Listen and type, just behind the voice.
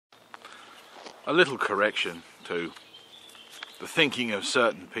a little correction to the thinking of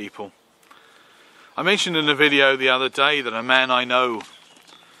certain people. I mentioned in a video the other day that a man I know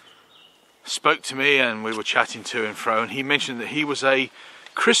spoke to me and we were chatting to and fro, and he mentioned that he was a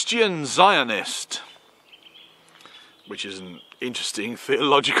Christian Zionist, which is an interesting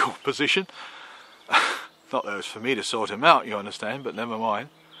theological position. Not that it was for me to sort him out, you understand, but never mind.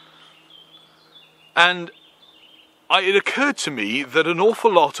 And it occurred to me that an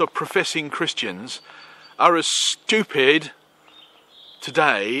awful lot of professing Christians are as stupid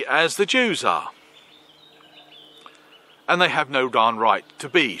today as the Jews are. And they have no darn right to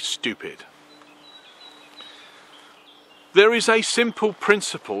be stupid. There is a simple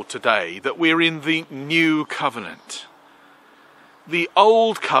principle today that we're in the new covenant. The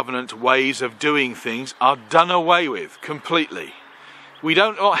old covenant ways of doing things are done away with completely. We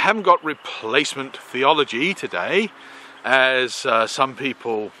haven't got replacement theology today, as some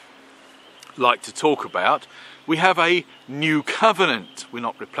people like to talk about. We have a new covenant. We're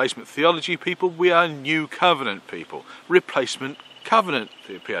not replacement theology people, we are new covenant people. Replacement covenant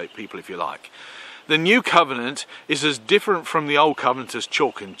people, if you like. The new covenant is as different from the old covenant as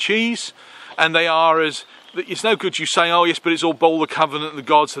chalk and cheese, and they are as... It's no good you saying, oh yes, but it's all the covenant of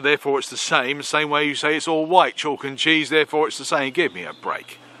God, so therefore it's the same. The same way you say it's all white, chalk and cheese, therefore it's the same. Give me a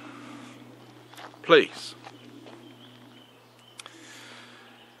break. Please.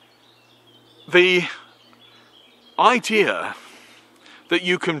 The idea that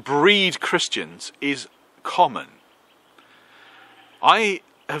you can breed Christians is common. I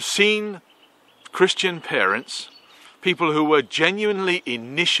have seen Christian parents, people who were genuinely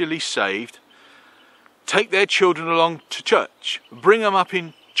initially saved, take their children along to church, bring them up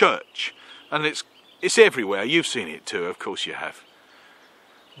in church, and it's everywhere. You've seen it too, of course you have.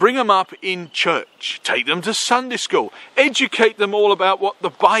 Bring them up in church, take them to Sunday school, educate them all about what the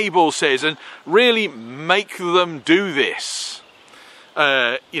Bible says, and really make them do this.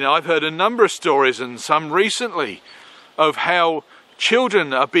 I've heard a number of stories, and some recently, of how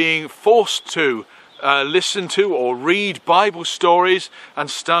children are being forced to listen to or read Bible stories and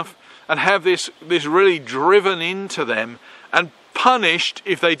stuff, and have this really driven into them and punished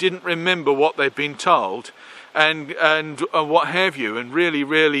if they didn't remember what they'd been told, and what have you, and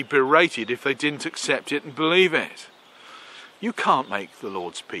really berated if they didn't accept it and believe it. You can't make the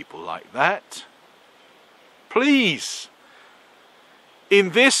Lord's people like that. Please. In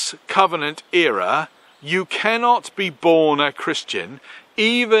this covenant era, you cannot be born a Christian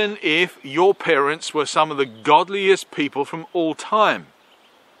even if your parents were some of the godliest people from all time.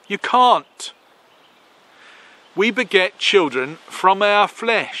 You can't. We beget children from our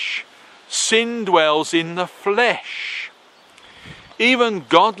flesh. Sin dwells in the flesh. Even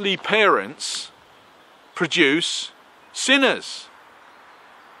godly parents produce sinners.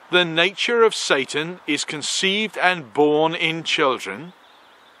 The nature of Satan is conceived and born in children,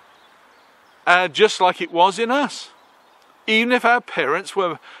 just like it was in us. Even if our parents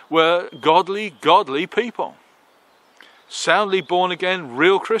were godly people. Soundly born again,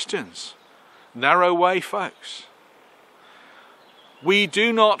 real Christians. Narrow way folks. We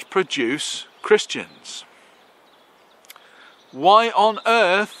do not produce Christians. Why on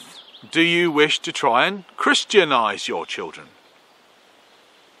earth do you wish to try and Christianize your children?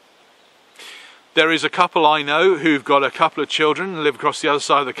 There is a couple I know who've got a couple of children and live across the other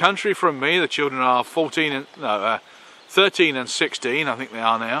side of the country from me. The children are 13 and 16, I think they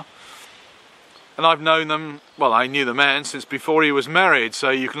are now. And I've known them, well, I knew the man since before he was married, so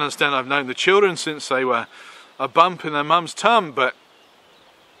you can understand I've known the children since they were a bump in their mum's tum, but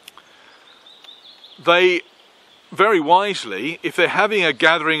they, very wisely, if they're having a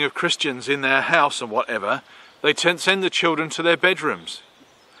gathering of Christians in their house and whatever, they send the children to their bedrooms.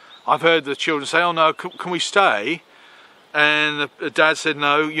 I've heard the children say, oh no, can we stay? And the dad said,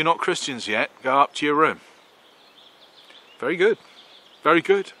 no, you're not Christians yet, go up to your room. Very good, very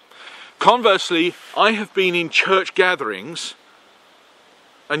good. Conversely, I have been in church gatherings,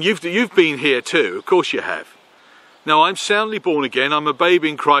 and you've been here too, of course you have. Now, I'm soundly born again, I'm a babe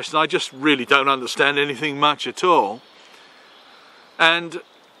in Christ, and I just really don't understand anything much at all. And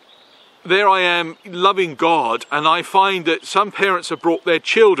there I am, loving God, and I find that some parents have brought their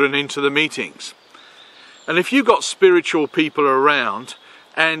children into the meetings. And if you've got spiritual people around,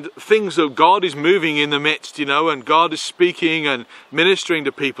 and things that God is moving in the midst, and God is speaking and ministering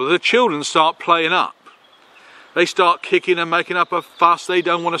to people, the children start playing up. They start kicking and making up a fuss. They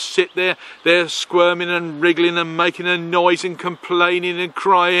don't want to sit there. They're squirming and wriggling and making a noise and complaining and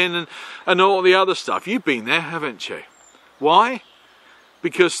crying and all the other stuff. You've been there, haven't you? Why?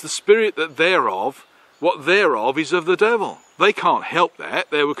 Because the spirit that they're of, what they're of is of the devil. They can't help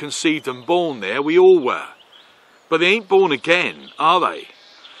that. They were conceived and born there. We all were. But they ain't born again, are they?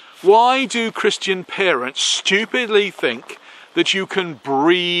 Why do Christian parents stupidly think that you can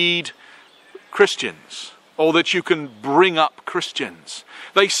breed Christians, or that you can bring up Christians?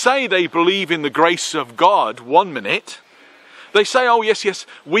 They say they believe in the grace of God 1 minute. They say, oh yes,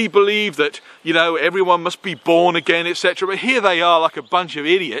 we believe that, everyone must be born again, etc. But here they are like a bunch of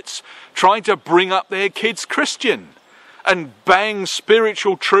idiots trying to bring up their kids Christian and bang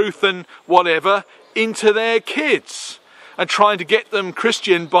spiritual truth and whatever into their kids, and trying to get them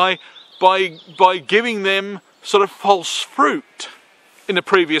Christian by giving them sort of false fruit. In the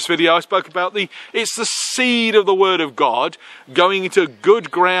previous video I spoke about it's the seed of the Word of God going into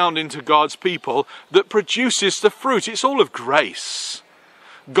good ground into God's people that produces the fruit. It's all of grace.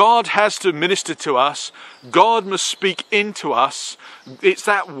 God has to minister to us. God must speak into us. It's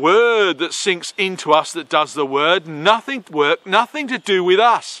that word that sinks into us that does the word. Nothing to do with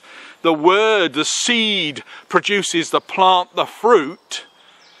us. The word, the seed, produces the plant, the fruit.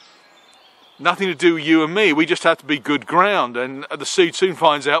 Nothing to do with you and me. We just have to be good ground, and the seed soon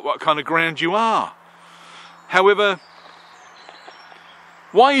finds out what kind of ground you are. However,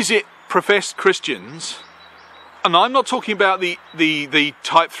 why is it professed Christians, and I'm not talking about the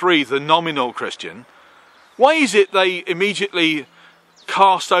type 3, the nominal Christian, why is it they immediately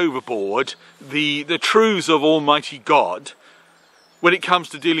cast overboard the truths of Almighty God when it comes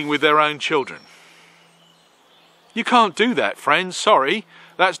to dealing with their own children? You can't do that, friends. Sorry.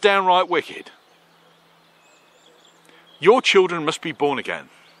 That's downright wicked. Your children must be born again.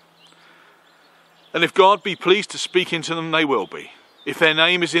 And if God be pleased to speak into them, they will be. If their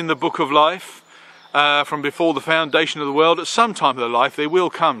name is in the book of life, from before the foundation of the world, at some time of their life, they will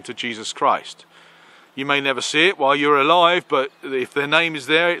come to Jesus Christ. You may never see it while you're alive, but if their name is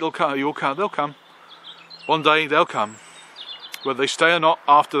there, they'll come. One day they'll come. Whether they stay or not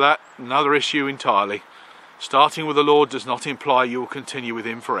after that, another issue entirely. Starting with the Lord does not imply you will continue with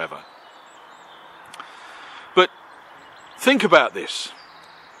Him forever. But think about this.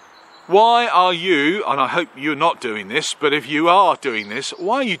 Why are you, and I hope you're not doing this, but if you are doing this,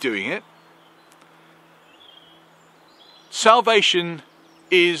 why are you doing it? Salvation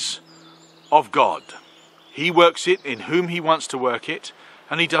is of God. He works it in whom He wants to work it,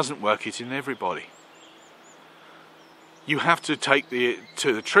 and He doesn't work it in everybody. You have to take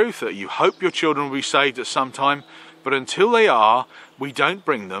to the truth that you hope your children will be saved at some time, but until they are, we don't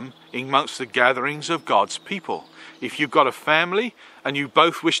bring them amongst the gatherings of God's people. If you've got a family and you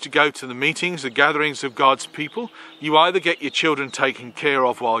both wish to go to the meetings, the gatherings of God's people, you either get your children taken care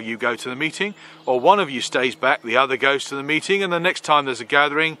of while you go to the meeting, or one of you stays back, the other goes to the meeting, and the next time there's a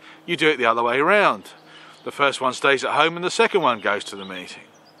gathering, you do it the other way around. The first one stays at home and the second one goes to the meeting.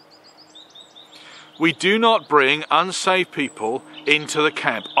 We do not bring unsaved people into the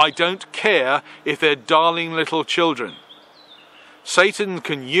camp. I don't care if they're darling little children. Satan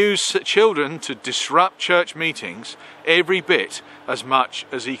can use children to disrupt church meetings every bit as much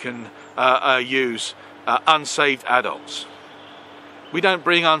as he can use unsaved adults. We don't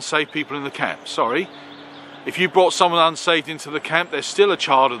bring unsaved people in the camp, sorry. If you brought someone unsaved into the camp, they're still a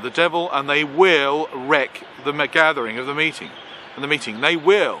child of the devil, and they will wreck the gathering of the meeting. They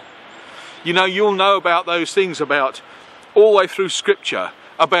will. You'll know about those things about all the way through Scripture,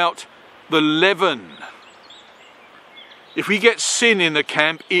 about the leaven. If we get sin in the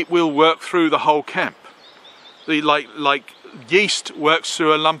camp, it will work through the whole camp. Like yeast works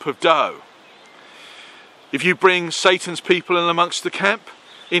through a lump of dough. If you bring Satan's people in amongst the camp,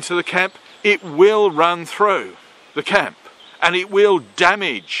 into the camp, it will run through the camp, and it will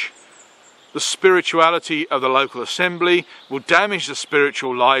damage the spirituality of the local assembly, will damage the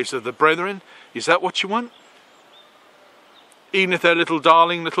spiritual lives of the brethren. Is that what you want? Even if they're little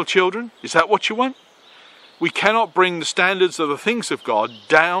darling little children, is that what you want? We cannot bring the standards of the things of God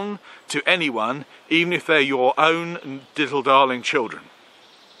down to anyone, even if they're your own little darling children.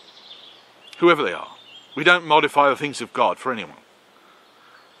 Whoever they are. We don't modify the things of God for anyone.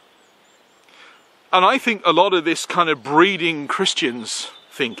 And I think a lot of this kind of breeding Christians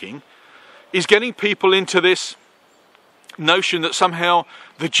thinking is getting people into this notion that somehow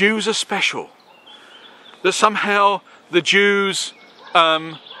the Jews are special. That somehow the Jews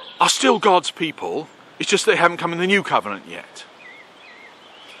are still God's people. It's just they haven't come in the new covenant yet.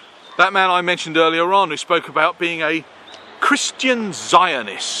 That man I mentioned earlier on who spoke about being a Christian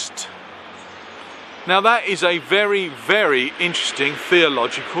Zionist. Now that is a very, very interesting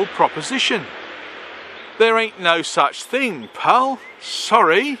theological proposition. There ain't no such thing, pal.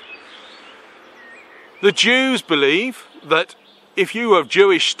 Sorry. The Jews believe that if you are of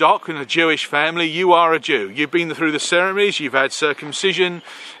Jewish stock and a Jewish family, you are a Jew. You've been through the ceremonies, you've had circumcision,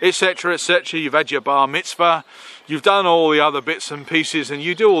 etc., etc. You've had your bar mitzvah, you've done all the other bits and pieces, and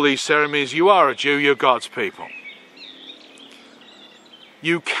you do all these ceremonies. You are a Jew, you're God's people.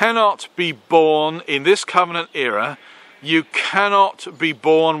 You cannot be born in this covenant era, you cannot be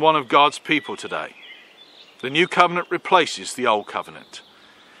born one of God's people today. The new covenant replaces the old covenant.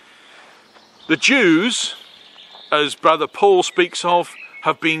 The Jews, as Brother Paul speaks of,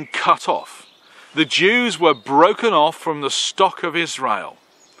 have been cut off. The Jews were broken off from the stock of Israel.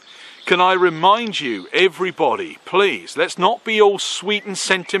 Can I remind you, everybody, please, let's not be all sweet and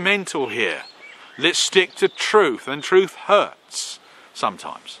sentimental here. Let's stick to truth, and truth hurts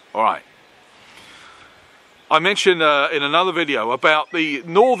sometimes. All right. I mentioned in another video about the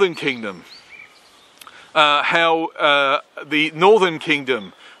northern kingdom, how the northern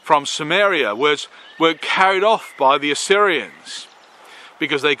kingdom from Samaria were carried off by the Assyrians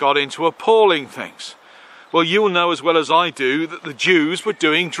because they got into appalling things. Well, you'll know as well as I do that the Jews were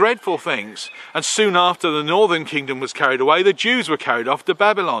doing dreadful things, and soon after the northern kingdom was carried away, the Jews were carried off to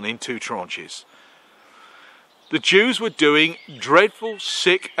Babylon in 2 tranches. The Jews were doing dreadful,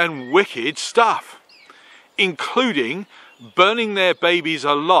 sick and wicked stuff, including burning their babies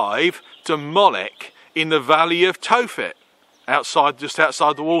alive to Molech in the valley of Tophet, just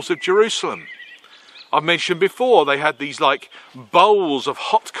outside the walls of Jerusalem. I've mentioned before, they had these like bowls of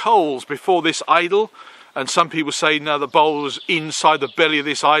hot coals before this idol, and some people say no, the bowl was inside the belly of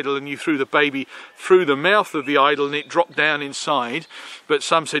this idol and you threw the baby through the mouth of the idol and it dropped down inside. But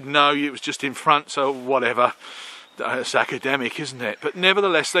some said no, it was just in front, so whatever. It's academic, isn't it? But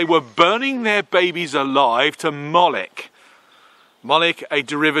nevertheless, they were burning their babies alive to Molech. Molech, a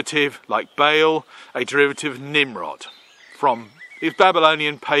derivative like Baal, a derivative of Nimrod. From his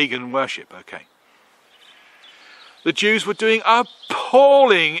Babylonian pagan worship, okay. The Jews were doing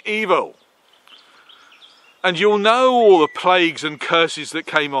appalling evil. And you'll know all the plagues and curses that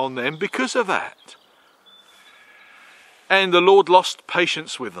came on them because of that. And the Lord lost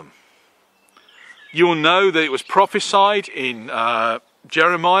patience with them. You'll know that it was prophesied in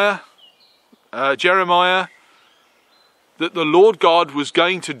Jeremiah that the Lord God was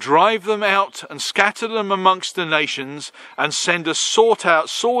going to drive them out and scatter them amongst the nations and send a sword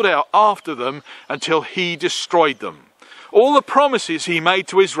out after them until he destroyed them. All the promises he made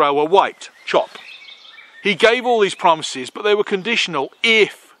to Israel were wiped, chop. He gave all these promises, but they were conditional.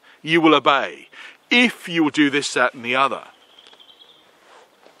 If you will obey, if you will do this, that and the other.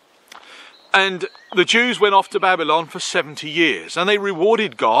 And the Jews went off to Babylon for 70 years, and they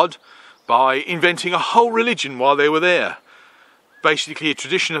rewarded God by inventing a whole religion while they were there. Basically a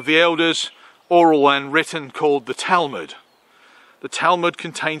tradition of the elders, oral and written, called the Talmud. The Talmud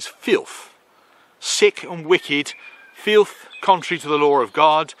contains filth, sick and wicked filth contrary to the law of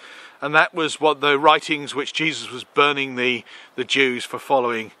God, and that was what the writings which Jesus was burning the Jews for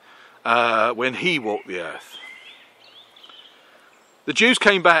following when he walked the earth. The Jews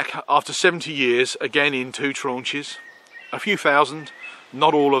came back after 70 years, again in 2 tranches, a few thousand,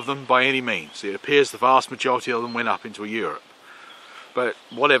 not all of them by any means. It appears the vast majority of them went up into Europe. But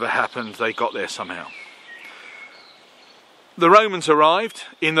whatever happened, they got there somehow. The Romans arrived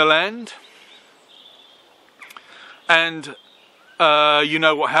in the land, and you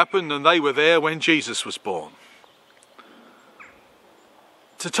know what happened, and they were there when Jesus was born.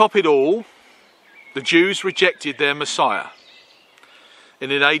 To top it all, the Jews rejected their Messiah.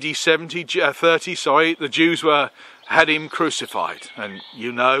 And in AD 30, the Jews had him crucified. And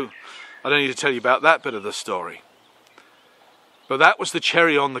you know, I don't need to tell you about that bit of the story. But that was the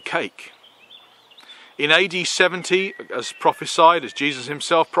cherry on the cake. In AD 70, as prophesied, as Jesus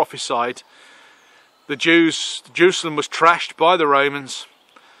himself prophesied, Jerusalem was trashed by the Romans,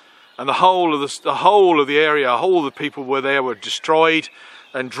 and the whole of the area, all of the people were there were destroyed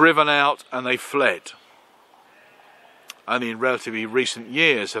and driven out, and they fled. Only in relatively recent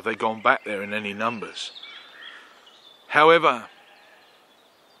years have they gone back there in any numbers. However,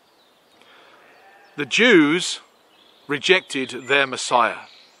 the Jews rejected their Messiah,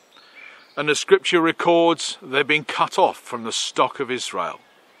 and the scripture records they've been cut off from the stock of Israel.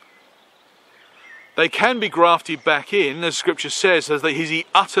 They can be grafted back in, as scripture says, has he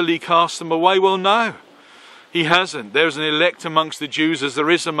utterly cast them away? Well, no, he hasn't. There's an elect amongst the Jews as there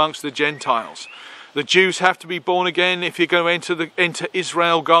is amongst the Gentiles. The Jews have to be born again if you're going to enter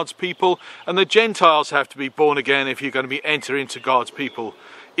Israel, God's people, and the Gentiles have to be born again if you're going to enter into God's people,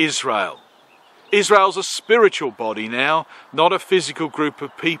 Israel. Israel's a spiritual body now, not a physical group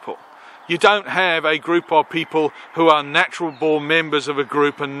of people. You don't have a group of people who are natural born members of a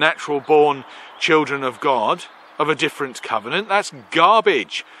group and natural born children of God. of a different covenant. That's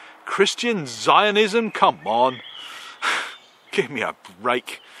garbage. Christian Zionism, come on. Give me a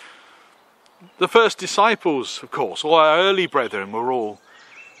break. The first disciples, of course, all our early brethren were all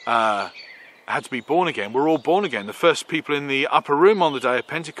had to be born again. We're all born again. The first people in the upper room on the day of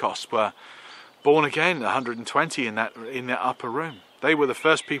Pentecost were born again, 120 in that upper room. They were the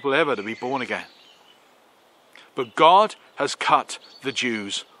first people ever to be born again. But God has cut the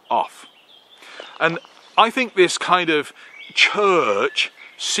Jews off. And I think this kind of church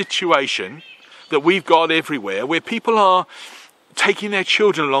situation that we've got everywhere, where people are taking their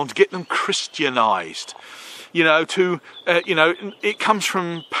children along to get them Christianized, it comes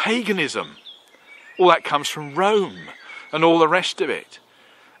from paganism. All that comes from Rome and all the rest of it.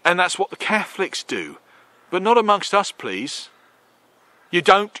 And that's what the Catholics do. But not amongst us, please. You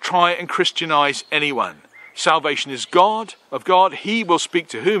don't try and Christianize anyone. Salvation is of God. He will speak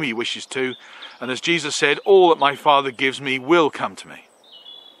to whom he wishes to. And as Jesus said, all that my Father gives me will come to me.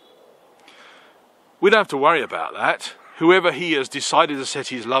 We don't have to worry about that. Whoever he has decided to set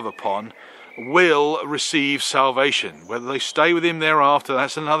his love upon will receive salvation. Whether they stay with him thereafter,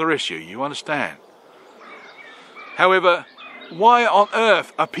 that's another issue. You understand? However, why on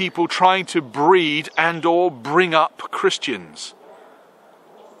earth are people trying to breed and or bring up Christians?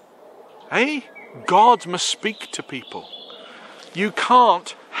 Hey? God must speak to people. You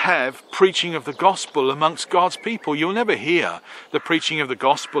can't have preaching of the gospel amongst God's people. You'll never hear the preaching of the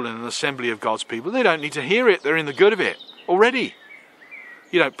gospel in an assembly of God's people. They don't need to hear it. They're in the good of it already.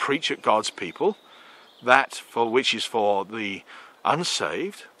 You don't preach at God's people. That for which is for the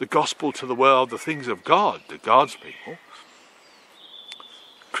unsaved, the gospel to the world, the things of God to God's people.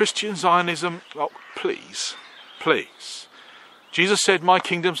 Christian Zionism, oh, please. Jesus said, my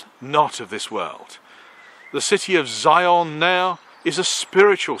kingdom's not of this world. The city of Zion now is a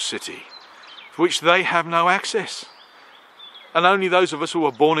spiritual city for which they have no access. And only those of us who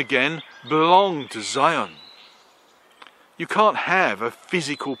are born again belong to Zion. You can't have a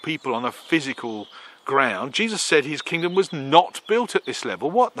physical people on a physical ground. Jesus said his kingdom was not built at this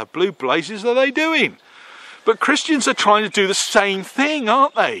level. What the blue blazes are they doing? But Christians are trying to do the same thing,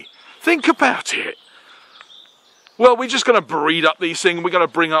 aren't they? Think about it. Well, we're just going to breed up these things. We're going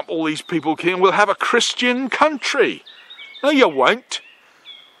to bring up all these people here and we'll have a Christian country. No, you won't.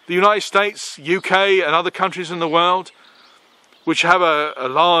 The United States, UK and other countries in the world which have a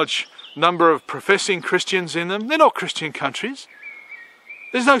large number of professing Christians in them, they're not Christian countries.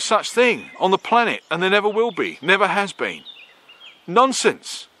 There's no such thing on the planet, and there never will be, never has been.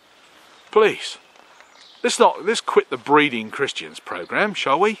 Nonsense. Please, let's quit the breeding Christians program,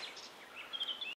 shall we?